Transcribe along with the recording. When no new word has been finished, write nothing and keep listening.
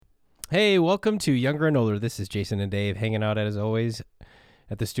Hey, welcome to Younger and Older. This is Jason and Dave hanging out, as always,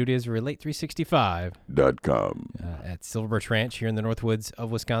 at the studios of Relate 365 .com. at Silver Birch Ranch here in the Northwoods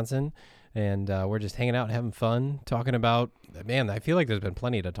of Wisconsin. And we're just hanging out, having fun, talking about, man, I feel like there's been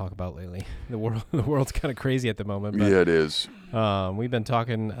plenty to talk about lately. The world's kind of crazy at the moment. But, Yeah, it is. we've been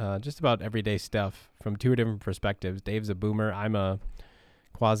talking just about everyday stuff from two different perspectives. Dave's a boomer. I'm a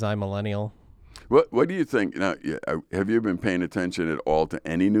quasi-millennial. What do you think? Now, have you been paying attention at all to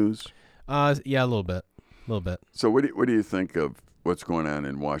any news? Yeah, a little bit. So what do you think of what's going on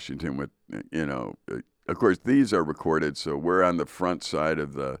in Washington with, of course, these are recorded, so we're on the front side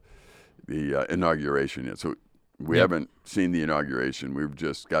of the inauguration yet. So we haven't seen the inauguration. We've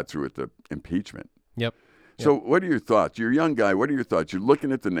just got through with the impeachment. Yep. So what are your thoughts? You're a young guy. What are your thoughts? You're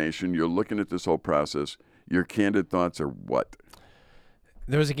looking at the nation. You're looking at this whole process. Your candid thoughts are what?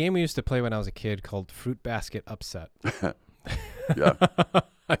 There was a game we used to play when I was a kid called Fruit Basket Upset. Yeah.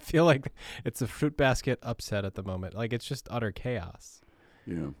 I feel like it's a fruit basket upset at the moment. Like, it's just utter chaos.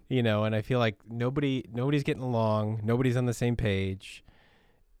 Yeah. And I feel like nobody's getting along. Nobody's on the same page.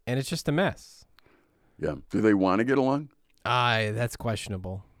 And it's just a mess. Yeah. Do they want to get along? That's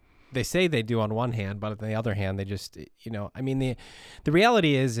questionable. They say they do on one hand, but on the other hand, they just, the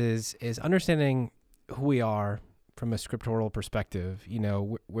reality is understanding who we are from a scriptural perspective.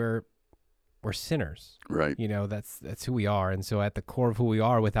 We're sinners. Right. That's who we are. And so at the core of who we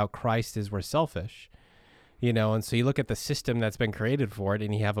are without Christ is we're selfish. And so you look at the system that's been created for it,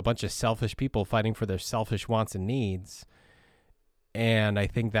 and you have a bunch of selfish people fighting for their selfish wants and needs. And I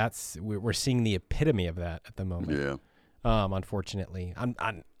think we're seeing the epitome of that at the moment. Yeah. Unfortunately,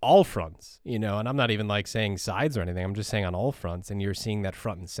 on all fronts, and I'm not even like saying sides or anything. I'm just saying on all fronts, and you're seeing that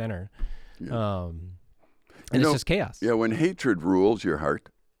front and center. Yeah. And it's just chaos. Yeah. When hatred rules your heart,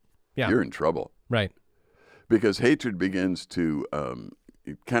 you're in trouble. Right. Because hatred begins to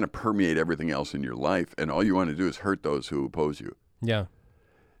kind of permeate everything else in your life, and all you want to do is hurt those who oppose you. Yeah.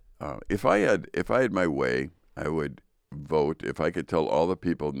 If I had my way, I would vote. If I could tell all the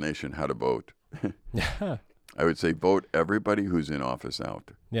people in the nation how to vote, I would say vote everybody who's in office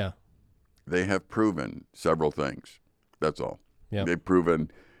out. Yeah. They have proven several things. That's all. Yeah. They've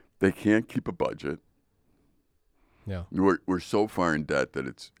proven they can't keep a budget. Yeah. We're so far in debt that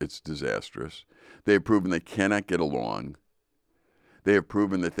it's disastrous. They have proven they cannot get along. They have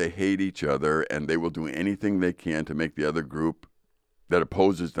proven that they hate each other, and they will do anything they can to make the other group that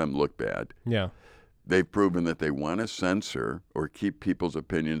opposes them look bad. Yeah. They've proven that they want to censor or keep people's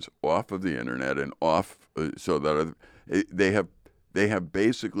opinions off of the internet and off, so that they have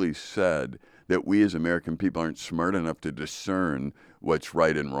basically said that we as American people aren't smart enough to discern what's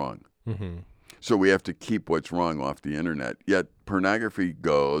right and wrong. Mm-hmm. So we have to keep what's wrong off the internet. Yet pornography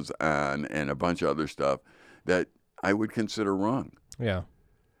goes on, and a bunch of other stuff that I would consider wrong. Yeah.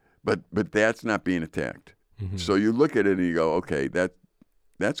 But that's not being attacked. Mm-hmm. So you look at it and you go, okay,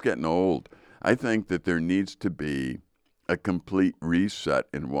 that's getting old. I think that there needs to be a complete reset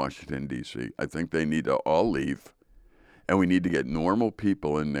in Washington, D.C. I think they need to all leave, and we need to get normal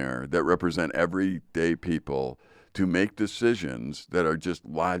people in there that represent everyday people to make decisions that are just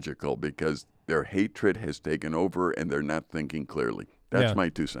logical, because their hatred has taken over and they're not thinking clearly. That's my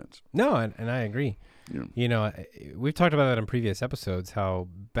 2 cents. No, and I agree. Yeah. We've talked about that in previous episodes, how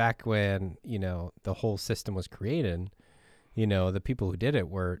back when, the whole system was created, the people who did it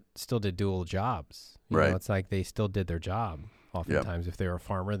still did dual jobs. Right. It's like they still did their job. Oftentimes, if they were a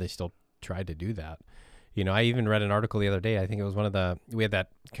farmer, they still tried to do that. I even read an article the other day. I think it was we had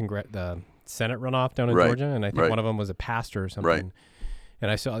the Senate runoff down in Georgia, and I think one of them was a pastor or something. Right. And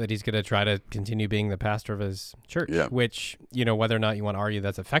I saw that he's going to try to continue being the pastor of his church, Yeah. which, whether or not you want to argue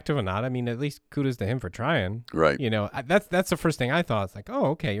that's effective or not, I mean, at least kudos to him for trying. Right. That's the first thing I thought. It's like, oh,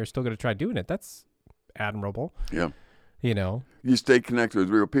 okay, you're still going to try doing it. That's admirable. Yeah. You stay connected with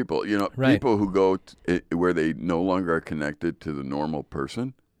real people. Right. People who go where they no longer are connected to the normal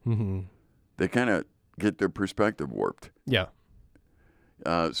person, Mm-hmm. they kind of get their perspective warped. Yeah.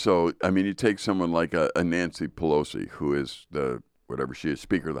 So, I mean, you take someone like a Nancy Pelosi, who is whatever she is,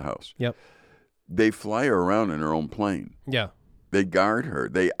 Speaker of the House. Yep. They fly her around in her own plane. Yeah. They guard her.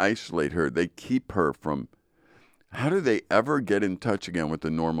 They isolate her. They keep her from. How do they ever get in touch again with the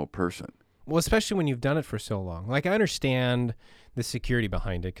normal person? Well, especially when you've done it for so long. Like, I understand the security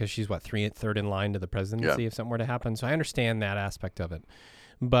behind it, because she's third in line to the presidency if something were to happen. So I understand that aspect of it.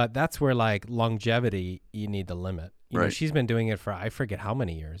 But that's where, like, longevity, you need to limit. She's been doing it for, I forget how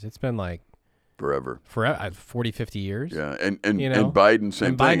many years. It's been like forever, 40, 50 years. Yeah, and Biden,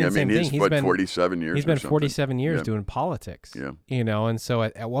 same thing. I mean, he's 47 years. He's been 47 years doing politics. Yeah. And so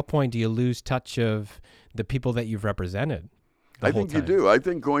at what point do you lose touch of the people that you've represented? I whole think you time. do. I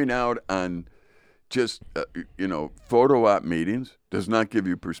think going out on just, photo op meetings does not give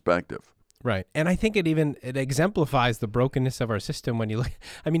you perspective. Right. And I think it exemplifies the brokenness of our system when you look.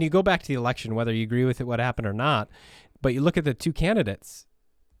 I mean, you go back to the election, whether you agree with it, what happened or not, but you look at the two candidates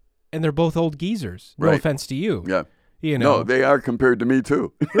and they're both old geezers. No Right. offense to you. Yeah. You know, No, they are compared to me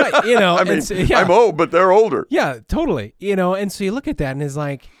too. right. You know, I mean, and so, yeah. I'm old, but they're older. Yeah, totally. You know, and so you look at that and it's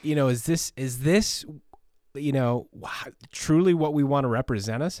like, is this, truly what we want to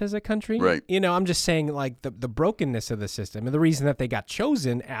represent us as a country? Right. I'm just saying like the brokenness of the system and the reason that they got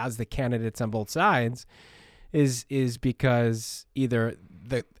chosen as the candidates on both sides is because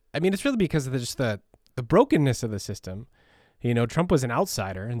it's really because of just the brokenness of the system. Trump was an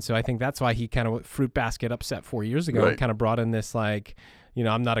outsider. And so I think that's why he kind of fruit basket upset 4 years ago Right. and kind of brought in this like,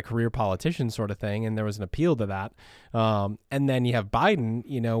 I'm not a career politician sort of thing. And there was an appeal to that. And then you have Biden,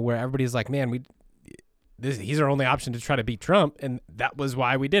 where everybody's like, man, he's our only option to try to beat Trump. And that was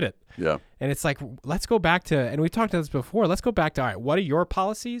why we did it. Yeah. And it's like, let's go back to, and we talked about this before, let's go back to, all right, what are your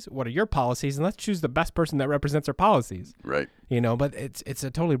policies? What are your policies? And let's choose the best person that represents our policies. Right. But it's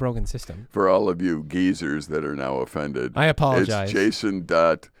a totally broken system. For all of you geezers that are now offended, I apologize. It's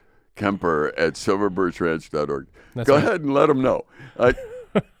jason.kemper@silverbirchranch.org. That's Go right. ahead and let them know.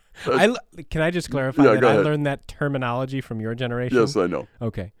 Can I just clarify Yeah, that go I ahead. learned that terminology from your generation? Yes, I know.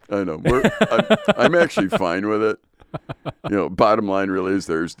 Okay. I know. I'm actually fine with it. Bottom line really is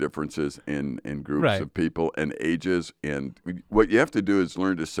there's differences in groups Right. of people and ages. And what you have to do is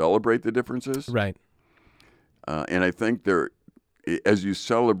learn to celebrate the differences. Right. And I think as you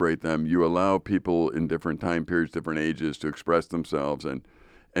celebrate them, you allow people in different time periods, different ages to express themselves and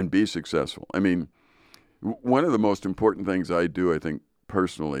be successful. I mean, one of the most important things I do, I think,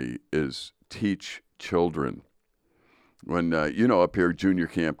 personally, is teach children. When, up here, junior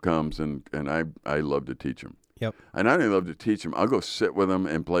camp comes, and I love to teach them. Yep. And I don't even love to teach them. I'll go sit with them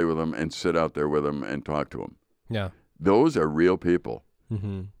and play with them and sit out there with them and talk to them. Yeah. Those are real people.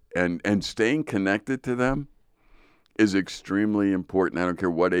 Mm-hmm. And staying connected to them is extremely important. I don't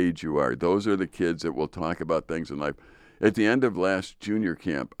care what age you are. Those are the kids that will talk about things in life. At the end of last junior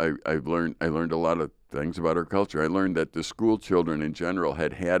camp, I learned a lot of things about our culture. I learned that the school children in general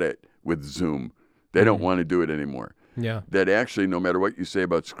had it with Zoom. They don't want to do it anymore. Yeah. That actually, no matter what you say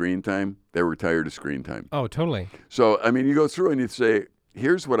about screen time, they were tired of screen time. Oh, totally. So, I mean, you go through and you say,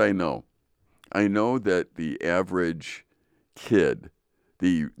 here's what I know. I know that the average kid,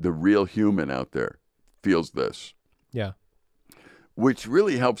 the real human out there, feels this. Yeah. Which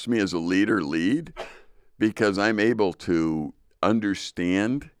really helps me as a leader lead because I'm able to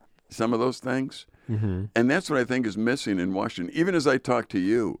understand some of those things. Mm-hmm. And that's what I think is missing in Washington. Even as I talk to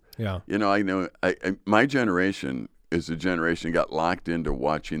you, Yeah. I know my generation is a generation that got locked into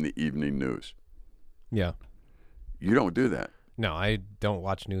watching the evening news. Yeah. You don't do that. No, I don't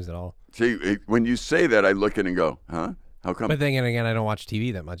watch news at all. See, when you say that, I look at it and go, huh? How come? But then again, I don't watch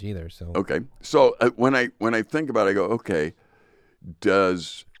TV that much either. So. Okay. So when I think about it, I go, okay, do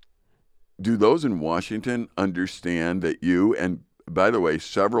those in Washington understand that you, and by the way,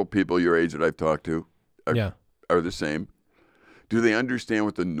 several people your age that I've talked to are the same. Do they understand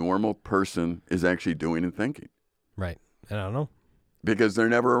what the normal person is actually doing and thinking? Right. I don't know. Because they're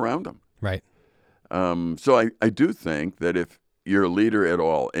never around them. Right. So I do think that if you're a leader at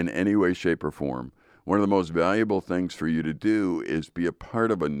all in any way, shape, or form, one of the most valuable things for you to do is be a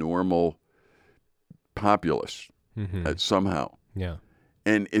part of a normal populace somehow. Yeah.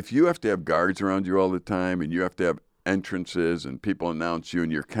 And if you have to have guards around you all the time and you have to have entrances and people announce you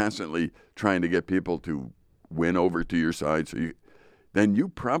and you're constantly trying to get people to win over to your side, then you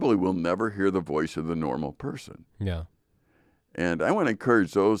probably will never hear the voice of the normal person. Yeah. And I want to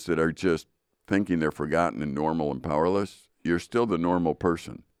encourage those that are just thinking they're forgotten and normal and powerless. You're still the normal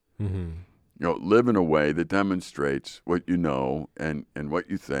person. Mm-hmm. Live in a way that demonstrates what you know and what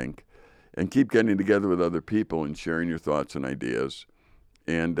you think, and keep getting together with other people and sharing your thoughts and ideas.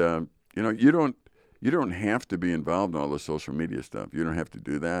 And you don't have to be involved in all the social media stuff. You don't have to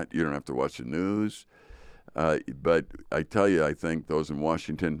do that. You don't have to watch the news. But I tell you, I think those in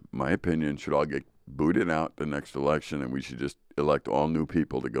Washington, my opinion, should all get booted out the next election, and we should just elect all new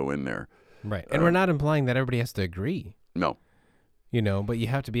people to go in there. Right. And we're not implying that everybody has to agree. No. But you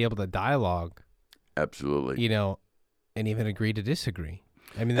have to be able to dialogue. Absolutely. And even agree to disagree.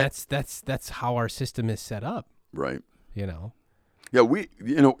 I mean, that's how our system is set up. Right. Yeah,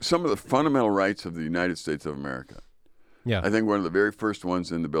 some of the fundamental rights of the United States of America. Yeah. I think one of the very first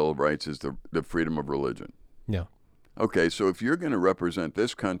ones in the Bill of Rights is the freedom of religion. Yeah. Okay, so if you're going to represent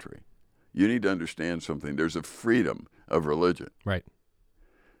this country, you need to understand something. There's a freedom of religion. Right.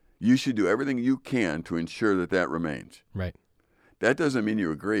 You should do everything you can to ensure that remains. Right. that doesn't mean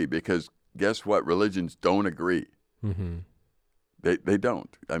you agree, because guess what? Religions don't agree. Mm-hmm. They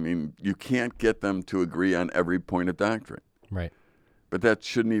don't. I mean, you can't get them to agree on every point of doctrine. Right. But that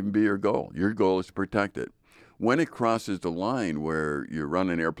shouldn't even be your goal. Your goal is to protect it. When it crosses the line where you're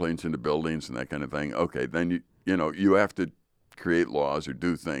running airplanes into buildings and that kind of thing, okay, then you have to create laws or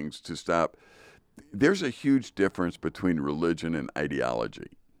do things to stop. There's a huge difference between religion and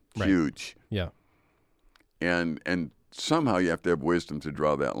ideology. Right. Huge. Yeah. And somehow you have to have wisdom to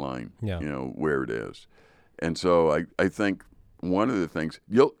draw that line, Yeah. where it is. And so I think one of the things,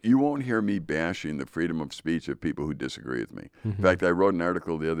 you won't hear me bashing the freedom of speech of people who disagree with me. Mm-hmm. In fact, I wrote an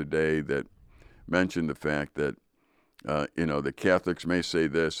article the other day that mentioned the fact that, the Catholics may say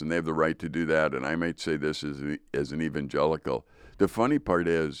this and they have the right to do that, and I might say this as an evangelical. The funny part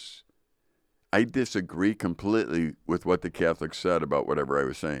is I disagree completely with what the Catholics said about whatever I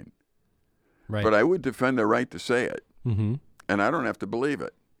was saying. Right. But I would defend their right to say it, Mm-hmm. and I don't have to believe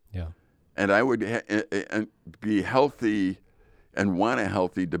it. Yeah. And I would be healthy and want a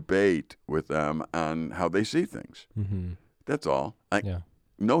healthy debate with them on how they see things. Mm-hmm. That's all. Yeah.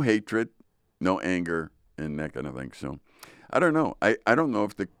 No hatred, no anger, and that kind of thing. So I don't know. I don't know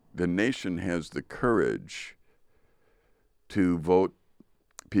if the nation has the courage to vote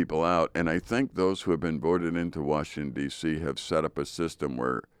people out. And I think those who have been voted into Washington, D.C. have set up a system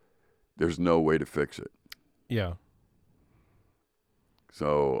where there's no way to fix it. Yeah.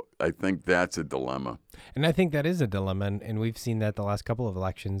 So I think that's a dilemma. And I think that is a dilemma, and we've seen that the last couple of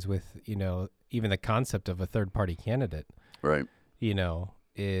elections with, even the concept of a third-party candidate, Right.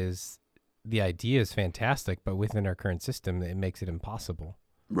 Is the idea is fantastic, but within our current system, it makes it impossible.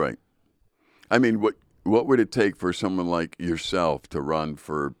 Right. I mean, what would it take for someone like yourself to run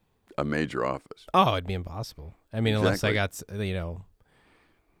for a major office? Oh, it'd be impossible. I mean, unless I Exactly. got,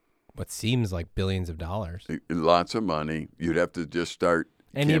 what seems like billions of dollars. Lots of money. You'd have to just start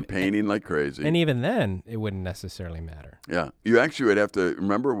campaigning like crazy. And even then, it wouldn't necessarily matter. Yeah. You actually would have to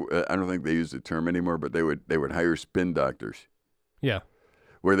remember, I don't think they use the term anymore, but they would hire spin doctors Yeah.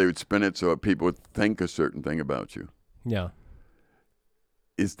 where they would spin it so people would think a certain thing about you. Yeah.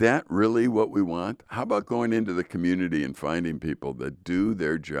 Is that really what we want? How about going into the community and finding people that do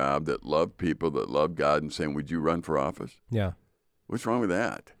their job, that love people, that love God, and saying, would you run for office? Yeah. What's wrong with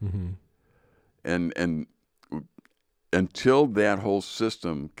that? Mm-hmm. And until that whole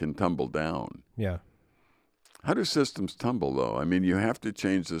system can tumble down. Yeah. How do systems tumble, though? I mean, you have to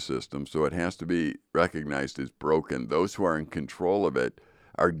change the system, so it has to be recognized as broken. Those who are in control of it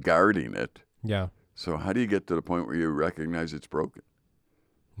are guarding it. Yeah. So how do you get to the point where you recognize it's broken?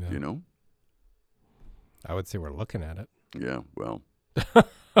 Yeah. I would say we're looking at it. Yeah, well.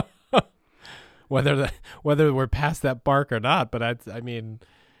 Whether we're past that bark or not, but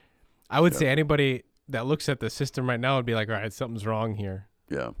I would say anybody that looks at the system right now would be like, all right, something's wrong here.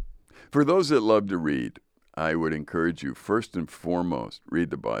 Yeah. For those that love to read, I would encourage you, first and foremost, read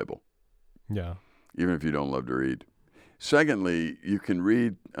the Bible, Yeah. even if you don't love to read. Secondly, you can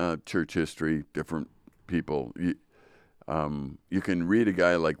read church history, different people. You can read a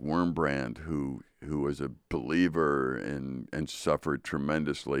guy like Wurmbrand, who was a believer and suffered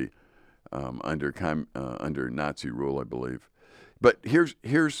tremendously under Nazi rule, I believe. But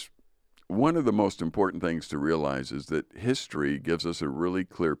here's one of the most important things to realize is that history gives us a really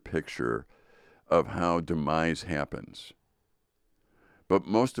clear picture of how demise happens. But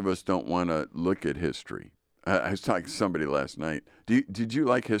most of us don't want to look at history. I was talking to somebody last night. Did you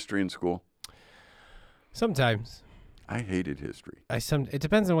like history in school? Sometimes. I hated history. It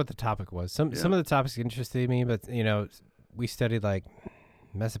depends on what the topic was. Some of the topics interested me, but we studied like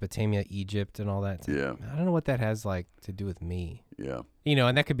Mesopotamia, Egypt, and all that. Yeah. I don't know what that has to do with me. Yeah.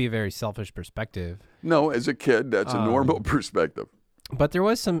 And that could be a very selfish perspective. No, as a kid, that's a normal perspective. But there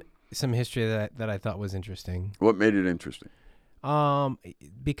was some history that I thought was interesting. What made it interesting?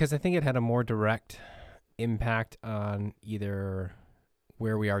 Because I think it had a more direct impact on either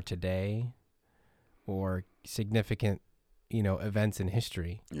where we are today or significant, events in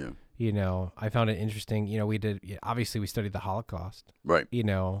history. Yeah. I found it interesting. Obviously we studied the Holocaust. Right.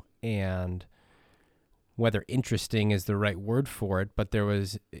 And whether interesting is the right word for it, but there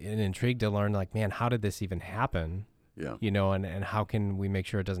was an intrigue to learn, man, how did this even happen? Yeah. And how can we make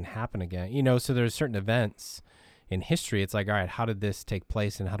sure it doesn't happen again? So there's certain events in history. It's like, all right, how did this take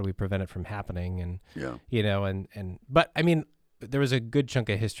place and how do we prevent it from happening? And, but I mean, there was a good chunk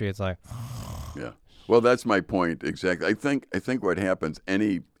of history. It's like, yeah. Well, that's my point exactly. I think what happens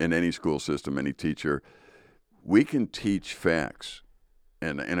in any school system, any teacher, we can teach facts,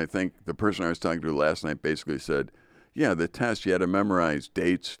 and I think the person I was talking to last night basically said, yeah, the test you had to memorize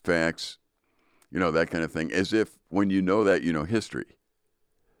dates, facts, that kind of thing, as if when you know that, you know history.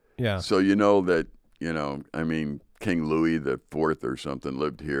 Yeah. So you know that, King Louis the Fourth or something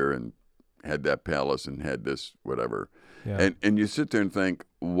lived here and had that palace and had this whatever. Yeah. And you sit there and think,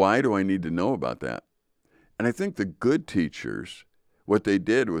 why do I need to know about that? And I think the good teachers, what they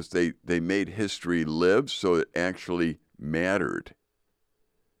did was they made history live so it actually mattered.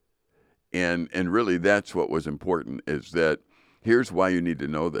 And really that's what was important, is that here's why you need to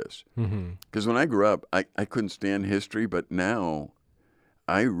know this. Because when I grew up, I couldn't stand history, but now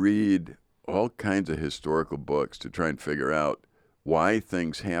I read all kinds of historical books to try and figure out why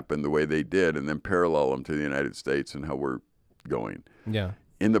things happened the way they did and then parallel them to the United States and how we're going. Yeah.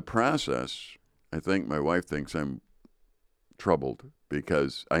 In the process, I think my wife thinks I'm troubled,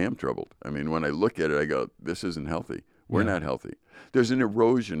 because I am troubled. I mean, when I look at it, I go, this isn't healthy. We're not healthy. There's an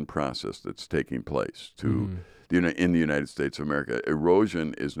erosion process that's taking place in the United States of America.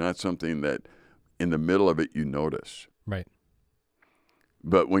 Erosion is not something that in the middle of it you notice. Right.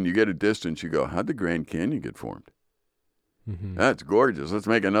 But when you get a distance, you go, how'd the Grand Canyon get formed? That's gorgeous. Let's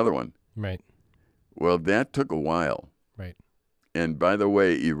make another one. Right. Well, that took a while. Right. And by the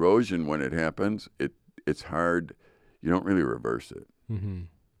way, erosion, when it happens, it's hard. You don't really reverse it.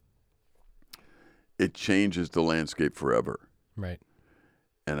 It changes the landscape forever. Right.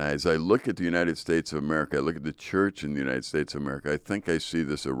 And as I look at the United States of America, I look at the church in the United States of America, I think I see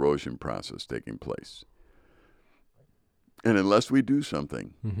this erosion process taking place. And unless we do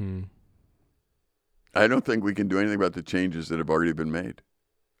something, I don't think we can do anything about the changes that have already been made.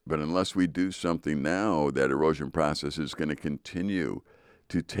 But unless we do something now, that erosion process is going to continue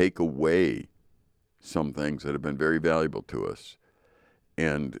to take away some things that have been very valuable to us.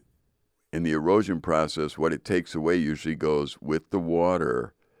 And in the erosion process, what it takes away usually goes with the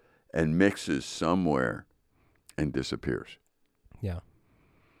water and mixes somewhere and disappears. Yeah.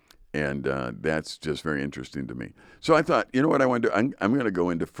 And that's just very interesting to me. So I thought, you know what I want to do? I'm going to go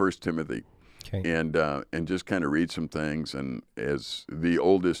into 1 Timothy and just kind of read some things. And as the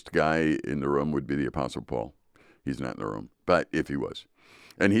oldest guy in the room would be the Apostle Paul. He's not in the room, but if he was.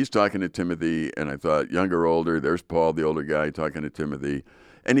 And he's talking to Timothy, and I thought, younger, older, there's Paul, the older guy, talking to Timothy.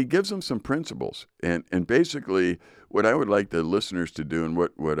 And he gives them some principles. And basically, what I would like the listeners to do, and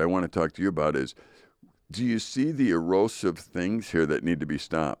what I want to talk to you about is, do you see the erosive things here that need to be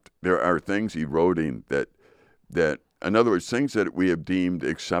stopped? There are things eroding that, in other words, things that we have deemed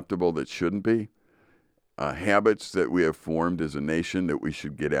acceptable that shouldn't be, habits that we have formed as a nation that we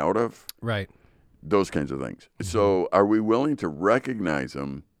should get out of. Right. Those kinds of things. So are we willing to recognize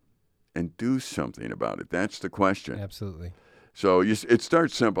them and do something about it? That's the question. Absolutely. So it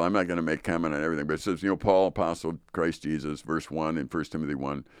starts simple. I'm not going to make comment on everything, but it says, Paul, apostle, Christ Jesus, verse 1 in 1 Timothy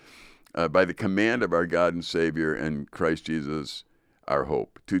 1, by the command of our God and Savior and Christ Jesus, our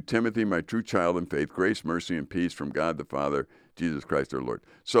hope. To Timothy, my true child in faith, grace, mercy, and peace from God the Father, Jesus Christ our Lord.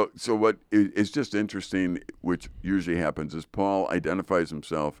 So what is just interesting, which usually happens, is Paul identifies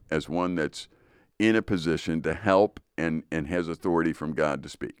himself as one that's in a position to help and has authority from God to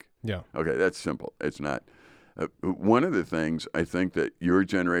speak. Yeah. Okay, that's simple. It's not. One of the things I think that your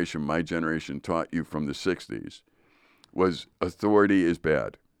generation, my generation, taught you from the 60s was authority is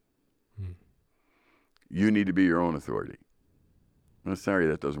bad. You need to be your own authority. Well, sorry,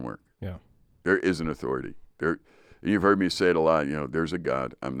 that doesn't work. Yeah. There is an authority. You've heard me say it a lot, there's a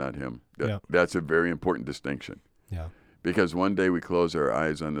God, I'm not him. That's a very important distinction. Yeah. Because one day we close our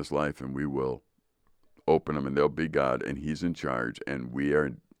eyes on this life and we will open them and there'll be God and he's in charge and we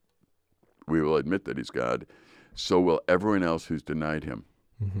will admit that he's God. So will everyone else who's denied him.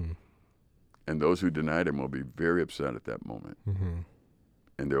 And those who denied him will be very upset at that moment.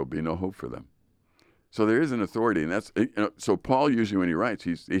 And there will be no hope for them. So there is an authority, and that's so Paul usually when he writes,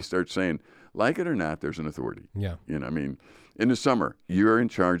 he starts saying, like it or not, there's an authority. Yeah. In the summer, you're in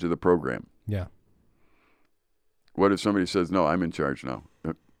charge of the program. Yeah. What if somebody says, no, I'm in charge now?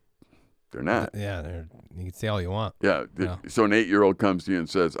 They're not. Yeah, you can say all you want. Yeah. So an 8-year-old comes to you and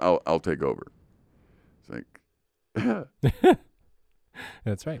says, I'll take over. It's like,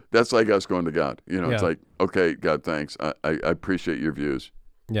 That's right. That's like us going to God. It's Yeah. like, okay, God, thanks. I appreciate your views.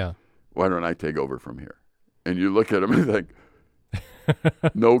 Yeah. Why don't I take over from here? And you look at him and think,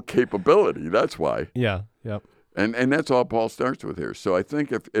 no capability. That's why. Yeah. Yep. And that's all Paul starts with here. So I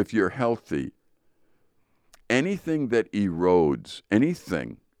think if you're healthy, anything that erodes,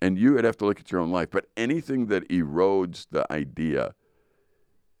 anything, and you would have to look at your own life, but anything that erodes the idea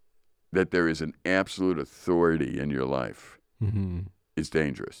that there is an absolute authority in your life is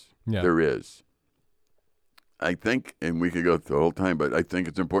dangerous. Yeah. There is. I think, and we could go through the whole time, but I think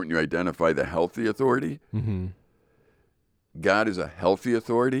it's important you identify the healthy authority. God is a healthy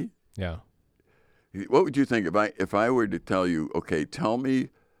authority. Yeah. What would you think if I were to tell you, okay, tell me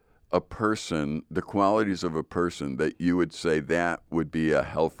a person, the qualities of a person that you would say that would be a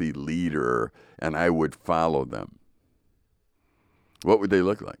healthy leader and I would follow them? What would they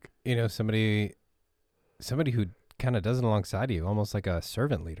look like? Somebody who kind of does it alongside you, almost like a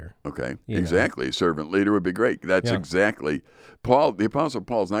servant leader. Okay, You exactly. Servant leader would be great. That's Yeah. exactly. Paul, the Apostle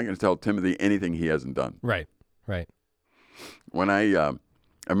Paul, is not going to tell Timothy anything he hasn't done. Right. When I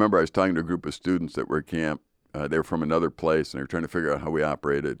remember I was talking to a group of students that were at camp. They were from another place, and they were trying to figure out how we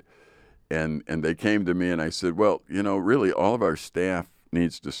operated. And they came to me, and I said, well, really, all of our staff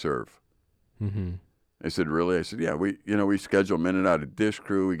needs to serve. Mm-hmm. I said, really? I said, yeah, we schedule them in and out of dish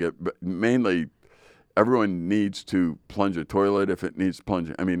crew. But mainly everyone needs to plunge a toilet if it needs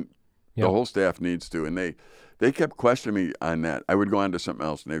plunging. I mean, Yeah. the whole staff needs to. And they kept questioning me on that. I would go on to something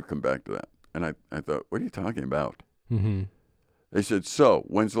else, and they would come back to that. And I thought, what are you talking about? Mm-hmm. They said, so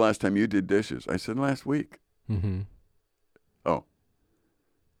when's the last time you did dishes? I said, last week. Mm-hmm. Oh,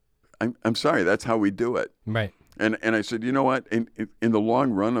 I'm sorry. That's how we do it. Right. And I said, you know what? In the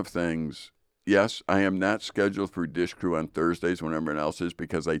long run of things, yes, I am not scheduled for dish crew on Thursdays when everyone else is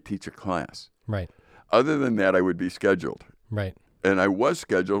because I teach a class. Right. Other than that, I would be scheduled. Right. And I was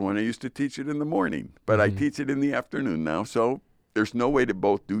scheduled when I used to teach it in the morning, but I teach it in the afternoon now. So there's no way to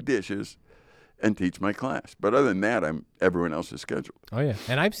both do dishes and teach my class. But other than that, everyone else is scheduled. Oh, yeah.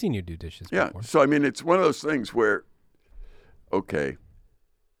 And I've seen you do dishes Yeah. before. So, I mean, it's one of those things where, okay,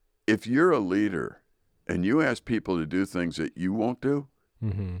 if you're a leader and you ask people to do things that you won't do,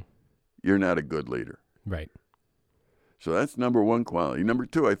 Mm-hmm. you're not a good leader. Right. So that's number one quality. Number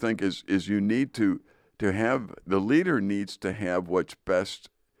two, I think, is you need to have, the leader needs to have what's best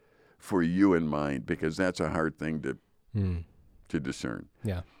for you in mind, because that's a hard thing to discern.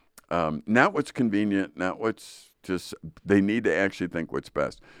 Yeah. Not what's convenient, not what's just, they need to actually think what's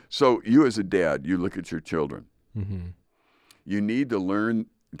best. So you as a dad, you look at your children. Mm-hmm. You need to learn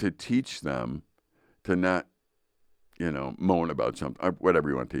to teach them to not, moan about something, or whatever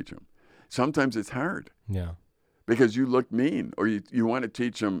you want to teach them. Sometimes it's hard Yeah. because you look mean, or you want to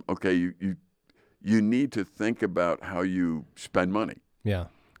teach them, okay, you need to think about how you spend money. Yeah.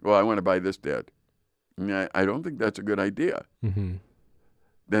 Well, I want to buy this, Dad. I don't think that's a good idea. Mm-hmm.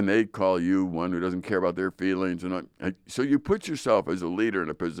 Then they call you one who doesn't care about their feelings. So you put yourself as a leader in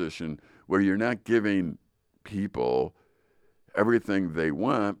a position where you're not giving people everything they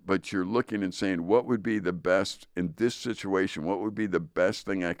want, but you're looking and saying, what would be the best in this situation? What would be the best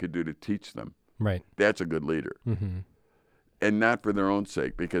thing I could do to teach them? Right. That's a good leader. Mm-hmm. And not for their own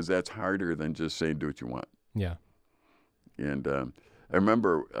sake, because that's harder than just saying, do what you want. Yeah. And I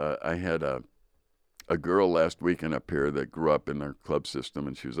remember I had a girl last weekend up here that grew up in our club system,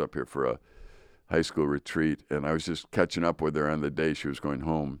 and she was up here for a high school retreat. And I was just catching up with her on the day she was going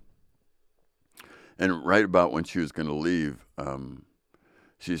home. And right about when she was going to leave,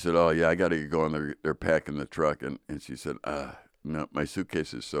 she said, oh, yeah, I got to get going. They're packing the truck. And she said, no, my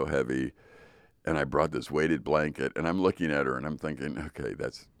suitcase is so heavy. And I brought this weighted blanket. And I'm looking at her, and I'm thinking, okay,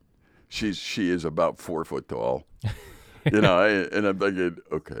 she is about 4 foot tall. And I'm thinking,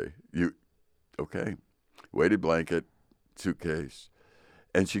 okay, weighted blanket, suitcase.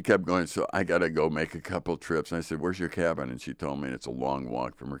 And she kept going, so I got to go make a couple trips. And I said, where's your cabin? And she told me it's a long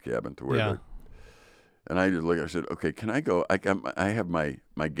walk from her cabin to where they're. And I just looked, I said, okay, can I go? I have my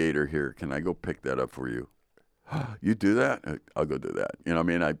gator here. Can I go pick that up for you? You do that? I'll go do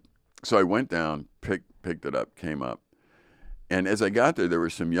that. So I went down, picked it up, came up. And as I got there, there were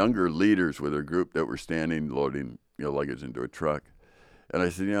some younger leaders with a group that were standing, loading luggage into a truck. And I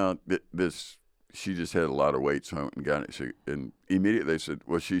said, she just had a lot of weight, so I went and got it. And immediately they said,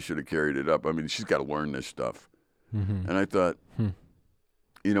 well, she should have carried it up. I mean, she's got to learn this stuff. Mm-hmm. And I thought,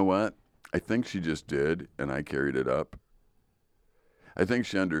 you know what? I think she just did, and I carried it up. I think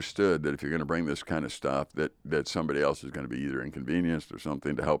she understood that if you're going to bring this kind of stuff, that somebody else is going to be either inconvenienced or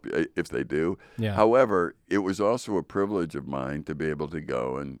something to help you, if they do. Yeah. However, it was also a privilege of mine to be able to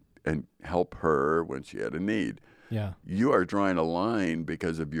go and help her when she had a need. Yeah. You are drawing a line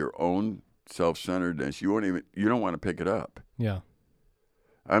because of your own self-centeredness. You don't want to pick it up. Yeah.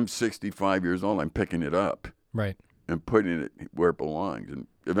 I'm 65 years old. I'm picking it up. Right. And putting it where it belongs. And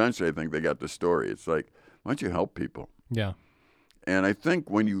eventually I think they got the story. It's like, why don't you help people? Yeah. And I think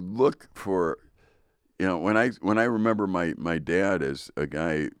when you look for, when I remember my dad as a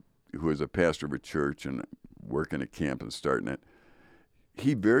guy who was a pastor of a church and working at camp and starting it,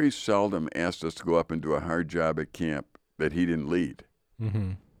 he very seldom asked us to go up and do a hard job at camp that he didn't lead.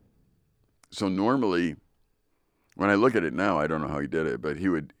 Mm-hmm. So normally, when I look at it now, I don't know how he did it, but he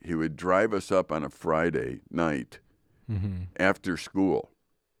would drive us up on a Friday night after school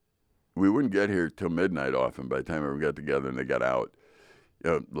we wouldn't get here till midnight often by the time everyone got together and they got out,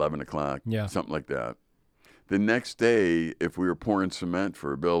 11 o'clock, Yeah. something like that. The next day, if we were pouring cement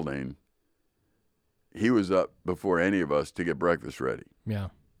for a building, he was up before any of us to get breakfast ready. Yeah.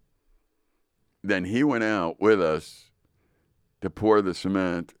 Then he went out with us to pour the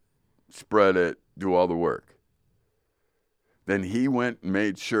cement, spread it, do all the work. Then he went and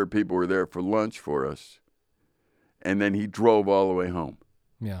made sure people were there for lunch for us. And then he drove all the way home.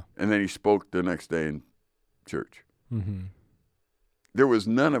 Yeah. And then he spoke the next day in church. Mm-hmm. There was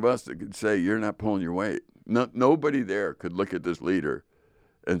none of us that could say, you're not pulling your weight. Nobody there could look at this leader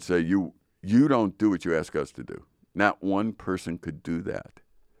and say, you don't do what you ask us to do. Not one person could do that.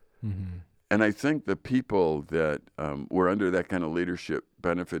 Mm-hmm. And I think the people that were under that kind of leadership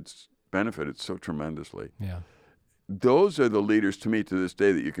benefited so tremendously. Yeah. Those are the leaders to me to this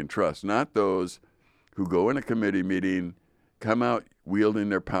day that you can trust, not those who go in a committee meeting, come out wielding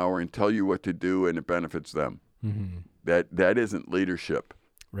their power and tell you what to do and it benefits them. Mm-hmm. That isn't leadership.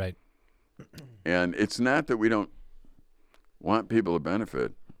 Right. And it's not that we don't want people to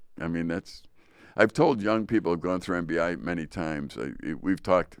benefit. I mean, I've told young people who've gone through MBI many times.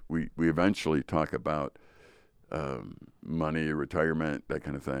 We eventually talk about money, retirement, that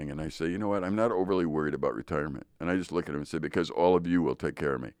kind of thing. And I say, you know what? I'm not overly worried about retirement. And I just look at them and say, because all of you will take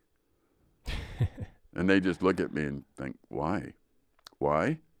care of me. And they just look at me and think, why?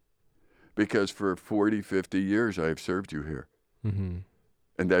 Why? Because for 40, 50 years I have served you here. Mm-hmm.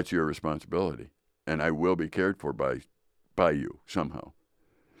 And that's your responsibility. And I will be cared for by you somehow.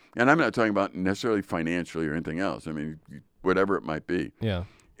 And I'm not talking about necessarily financially or anything else. I mean, whatever it might be. Yeah.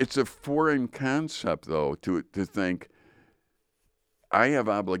 It's a foreign concept, though, to think I have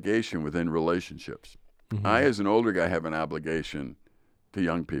obligation within relationships. Mm-hmm. I, as an older guy, have an obligation to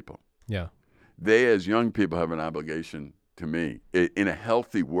young people. Yeah. They, as young people, have an obligation to me in a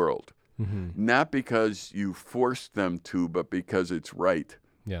healthy world. Mm-hmm. Not because you force them to, but because it's right.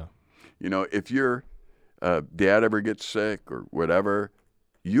 Yeah. You know, if your dad ever gets sick or whatever,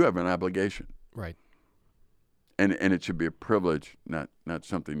 you have an obligation. Right. And it should be a privilege, not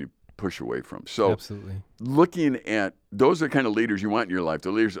something you push away from. So Absolutely. looking at, those are the kind of leaders you want in your life.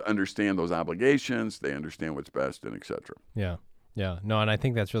 The leaders understand those obligations, they understand what's best, and et cetera. Yeah. Yeah. No, and I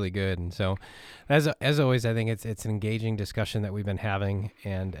think that's really good. And so as always, I think it's an engaging discussion that we've been having.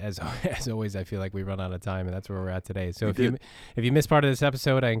 And as always, I feel like we run out of time, and that's where we're at today. So if you missed part of this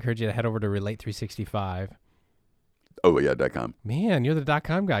episode, I encourage you to head over to Relate365. OEA.com. Man, you're the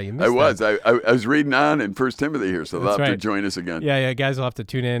 .com guy. You missed that. I was reading on in 1 Timothy here, so they'll have to join us again. Yeah, guys will have to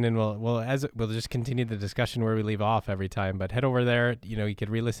tune in, and we'll just continue the discussion where we leave off every time. But head over there. You could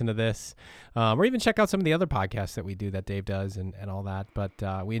re-listen to this, or even check out some of the other podcasts that we do that Dave does and all that.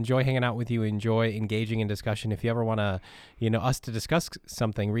 But we enjoy hanging out with you. Enjoy engaging in discussion. If you ever want to, us to discuss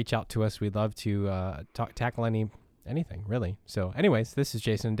something, reach out to us. We'd love to tackle anything really. So, anyways, this is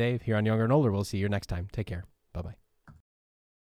Jason and Dave here on Younger and Older. We'll see you next time. Take care. Bye-bye.